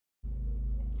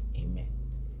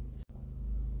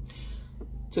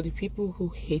To the people who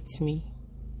hate me,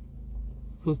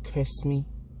 who curse me,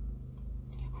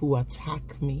 who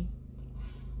attack me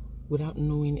without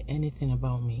knowing anything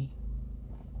about me,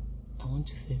 I want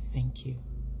to say thank you.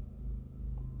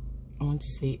 I want to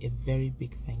say a very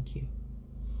big thank you.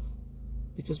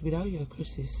 Because without your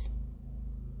curses,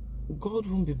 God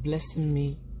won't be blessing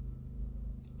me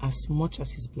as much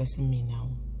as He's blessing me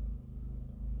now.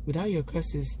 Without your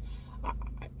curses,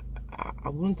 I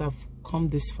wouldn't have come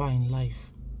this far in life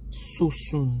so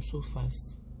soon, so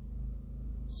fast.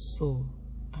 So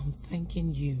I'm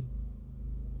thanking you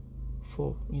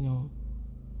for,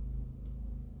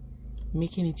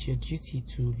 making it your duty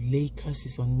to lay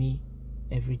curses on me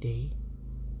every day,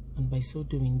 and by so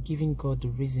doing, giving God the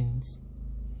reasons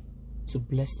to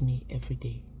bless me every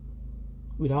day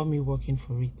without me working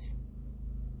for it,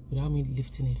 without me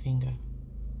lifting a finger.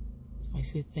 So I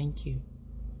say thank you.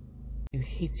 You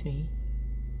hate me,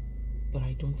 but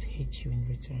I don't hate you in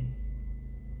return.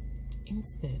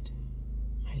 Instead,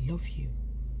 I love you.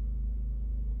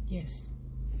 Yes.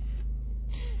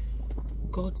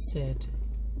 God said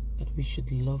that we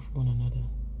should love one another,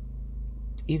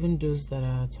 even those that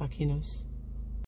are attacking us,